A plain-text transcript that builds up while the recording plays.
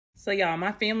So y'all,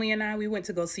 my family and I, we went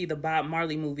to go see the Bob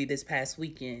Marley movie this past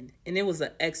weekend, and it was an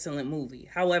excellent movie.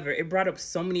 However, it brought up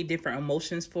so many different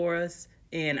emotions for us,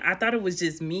 and I thought it was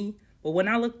just me, but when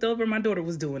I looked over, my daughter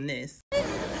was doing this.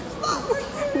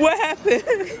 What happened?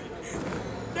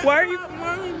 Why are you? Bob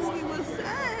Marley movie was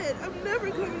sad. I'm never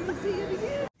coming to see it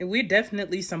again. And we're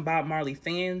definitely some Bob Marley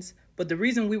fans, but the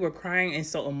reason we were crying and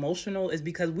so emotional is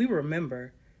because we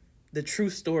remember the true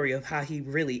story of how he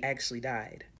really actually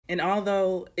died. And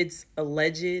although it's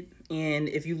alleged, and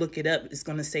if you look it up, it's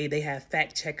going to say they have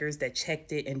fact checkers that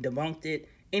checked it and debunked it.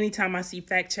 Anytime I see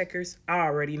fact checkers, I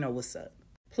already know what's up.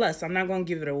 Plus, I'm not going to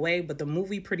give it away, but the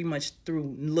movie pretty much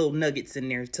threw little nuggets in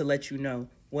there to let you know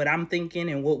what I'm thinking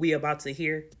and what we about to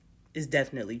hear is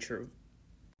definitely true.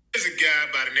 There's a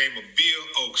guy by the name of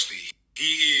Bill Oaksley.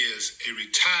 He is a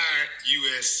retired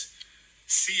U.S.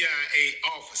 CIA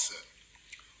officer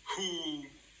who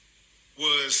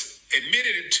was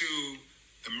admitted into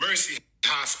the Mercy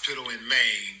Hospital in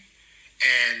Maine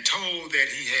and told that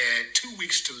he had 2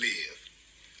 weeks to live.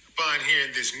 Upon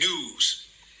hearing this news,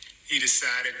 he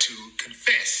decided to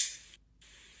confess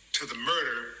to the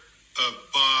murder of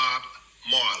Bob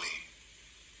Marley,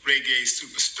 reggae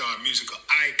superstar, musical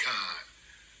icon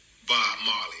Bob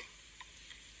Marley.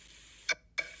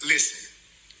 Listen,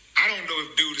 I don't know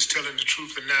if dude is telling the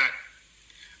truth or not,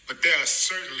 but there are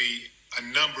certainly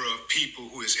a number of people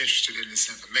who is interested in this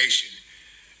information,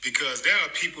 because there are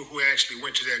people who actually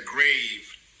went to their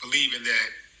grave believing that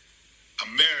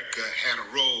America had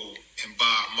a role in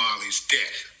Bob Marley's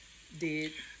death.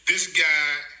 Did This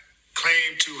guy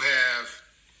claimed to have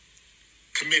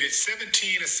committed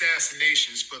 17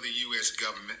 assassinations for the U.S.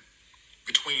 government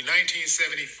between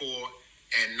 1974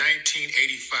 and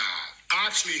 1985.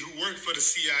 Oxley, who worked for the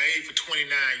CIA for 29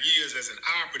 years as an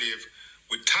operative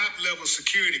with top-level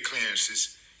security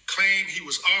clearances, claimed he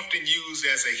was often used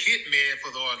as a hitman for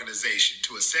the organization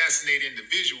to assassinate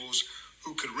individuals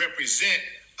who could represent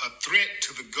a threat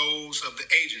to the goals of the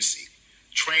agency.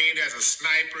 Trained as a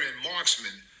sniper and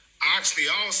marksman, Oxley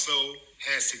also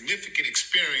has significant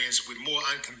experience with more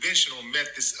unconventional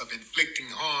methods of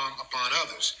inflicting harm upon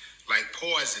others, like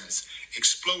poisons,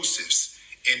 explosives,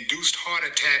 induced heart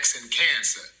attacks, and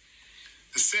cancer.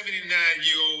 The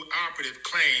 79-year-old operative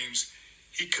claims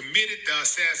he committed the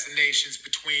assassinations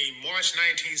between March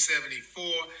 1974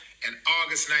 and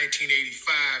August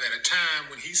 1985 at a time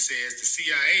when he says the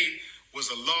CIA was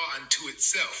a law unto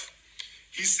itself.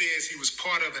 He says he was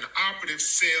part of an operative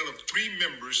cell of 3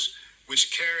 members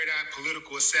which carried out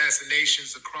political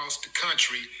assassinations across the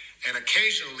country and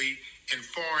occasionally in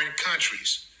foreign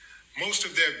countries. Most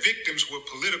of their victims were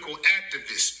political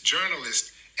activists,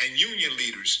 journalists, and union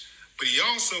leaders, but he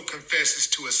also confesses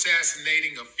to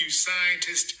assassinating a few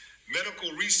scientists,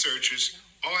 medical researchers,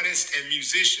 artists, and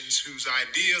musicians whose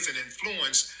ideas and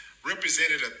influence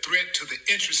represented a threat to the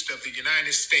interest of the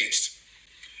United States.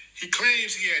 He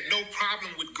claims he had no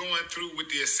problem with going through with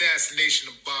the assassination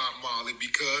of Bob Marley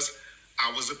because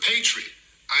I was a patriot.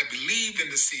 I believed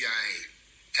in the CIA,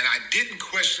 and I didn't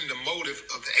question the motive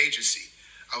of the agency.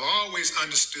 I've always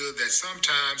understood that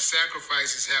sometimes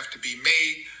sacrifices have to be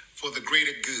made for the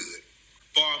greater good.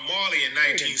 Bob Marley in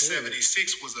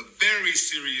 1976 was a very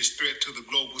serious threat to the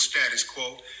global status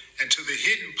quo and to the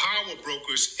hidden power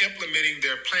brokers implementing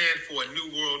their plan for a new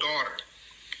world order.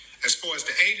 As far as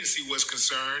the agency was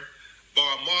concerned,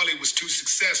 Bob Marley was too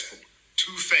successful,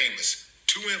 too famous,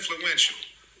 too influential,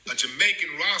 a Jamaican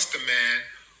Rasta man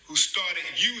who started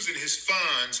using his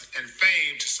funds and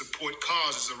fame to support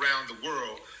causes around the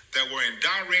world that were in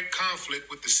direct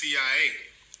conflict with the CIA.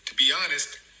 To be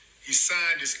honest, he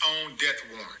signed his own death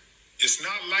warrant. It's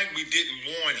not like we didn't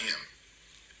warn him.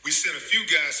 We sent a few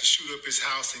guys to shoot up his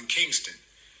house in Kingston.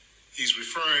 He's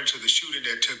referring to the shooting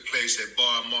that took place at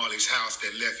Bob Marley's house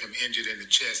that left him injured in the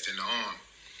chest and the arm.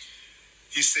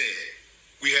 He said,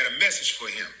 "We had a message for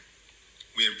him.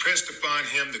 We impressed upon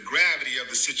him the gravity of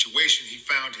the situation he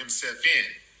found himself in.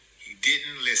 He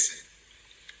didn't listen.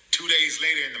 2 days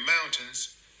later in the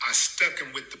mountains, I stuck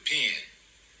him with the pen."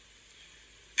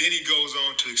 Then he goes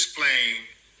on to explain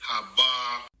how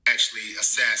Bob actually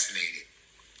assassinated,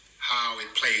 how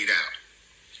it played out.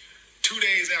 2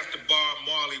 days after Bob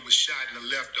Marley was shot in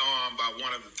the left arm by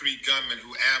one of the 3 gunmen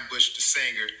who ambushed the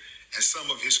singer and some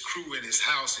of his crew in his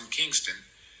house in Kingston,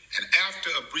 and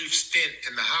after a brief stint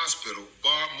in the hospital,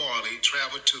 Bob Marley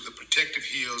traveled to the protective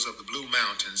hills of the Blue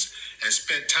Mountains and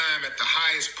spent time at the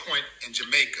highest point in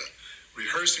Jamaica,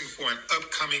 rehearsing for an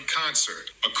upcoming concert.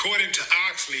 According to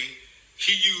Oxley,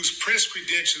 he used press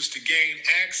credentials to gain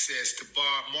access to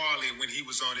Bob Marley when he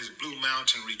was on his Blue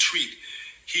Mountain retreat.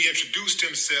 He introduced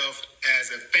himself as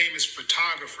a famous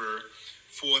photographer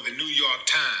for the New York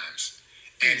Times.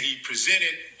 and he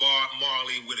presented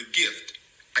Marley with a gift.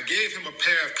 I gave him a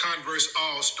pair of Converse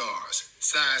All-Stars,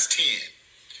 size 10.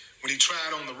 When he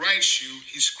tried on the right shoe,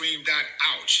 he screamed out,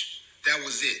 "Ouch." That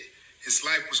was it. His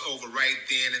life was over right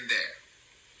then and there.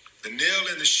 The nail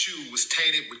in the shoe was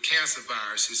tainted with cancer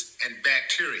viruses and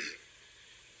bacteria.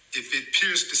 If it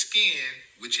pierced the skin,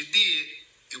 which it did,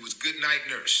 it was good night,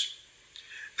 nurse.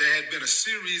 There had been a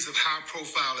series of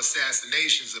high-profile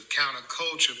assassinations of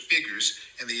counterculture figures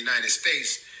in the United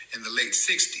States in the late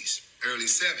 60s, early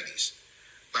 70s.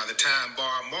 By the time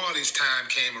Bob Marley's time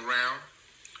came around,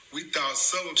 we thought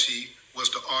subtlety was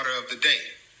the order of the day.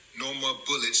 No more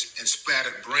bullets and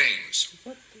splattered brains.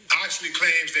 Oxley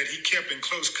claims that he kept in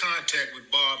close contact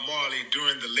with Bob Marley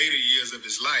during the later years of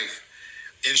his life,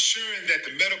 ensuring that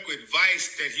the medical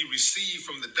advice that he received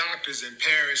from the doctors in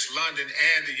Paris, London,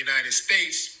 and the United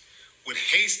States would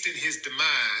hasten his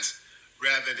demise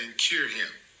rather than cure him.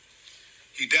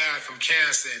 He died from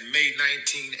cancer in May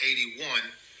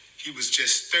 1981. He was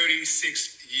just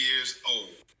 36 years old.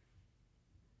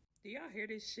 Do y'all hear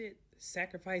this shit?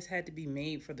 Sacrifice had to be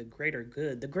made for the greater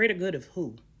good. The greater good of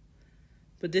who?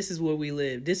 But this is where we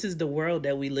live. This is the world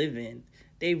that we live in.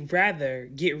 They'd rather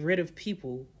get rid of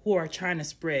people who are trying to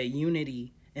spread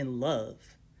unity and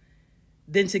love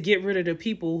than to get rid of the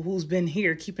people who's been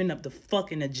here keeping up the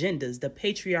fucking agendas, the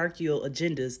patriarchal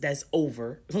agendas that's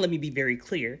over. Let me be very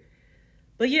clear.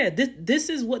 But yeah, this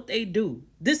is what they do.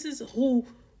 This is who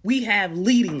we have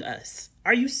leading us.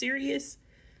 Are you serious?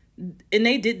 And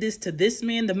they did this to this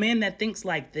man, the man that thinks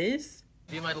like this?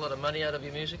 Have you made a lot of money out of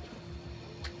your music?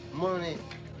 Money.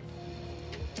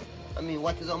 I mean,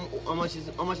 how much is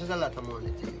a lot of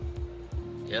money to you?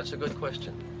 Yeah, that's a good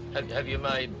question. Have you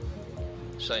made,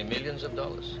 say, millions of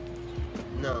dollars?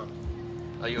 No.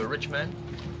 Are you a rich man?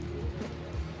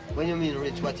 When you mean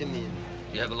rich, what you mean?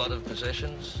 You have a lot of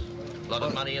possessions, a lot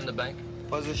of money in the bank?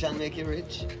 Position make you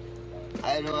rich?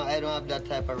 I don't have that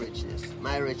type of richness.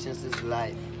 My richness is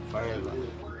life, forever.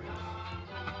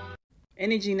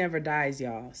 Energy never dies,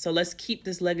 y'all. So let's keep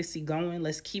this legacy going.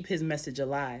 Let's keep his message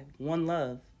alive. One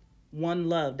love. One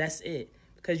love. That's it.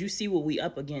 Because you see what we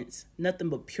up against. Nothing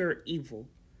but pure evil.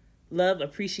 Love,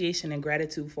 appreciation, and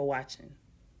gratitude for watching.